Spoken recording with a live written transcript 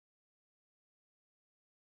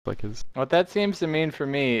like his. What that seems to mean for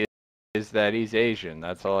me is that he's Asian.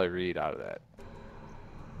 That's all I read out of that.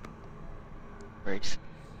 Breaks.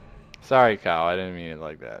 Sorry, Kyle. I didn't mean it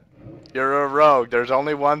like that. You're a rogue. There's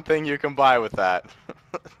only one thing you can buy with that.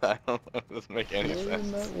 I don't know if this make any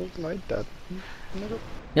sense. That was like that.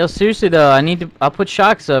 Yo, seriously though, I'll put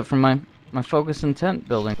shocks up for my focus intent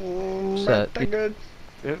building set. Good.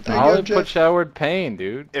 Dude, Thank I'll you, put Jeff. showered pain,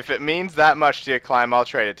 dude. If it means that much to you, Climb, I'll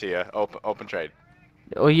trade it to you. Open trade.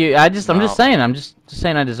 Well, I'm just No. saying, I'm just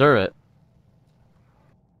saying I deserve it.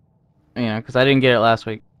 You know, because I didn't get it last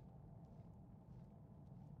week.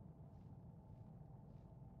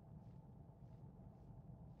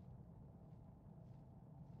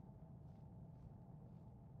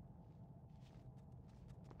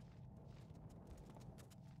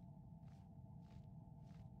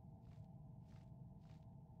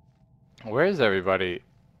 Where is everybody?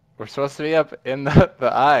 We're supposed to be up in the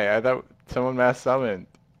eye. I thought someone mass summoned.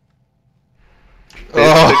 Troll!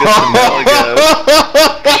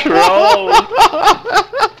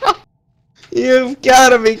 You've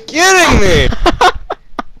gotta be kidding me!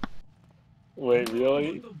 Wait,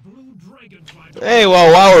 really? Hey,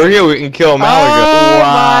 well, while we're here, we can kill malygos. Oh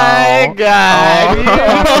my god! You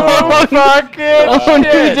fucking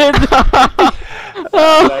shit!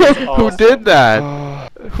 Who did that?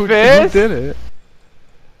 Who did it?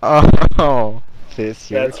 Oh. This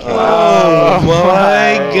That's Oh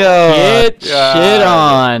my god! Get shit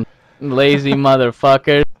on, lazy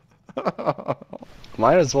motherfucker.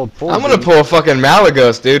 Might as well pull. I'm gonna pull a fucking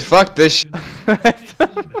malygos, dude. Fuck this shit. Summon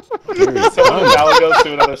malygos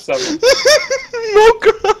to another summon.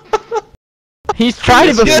 He's tried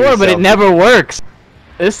it before, but it never works.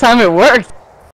 This time it worked.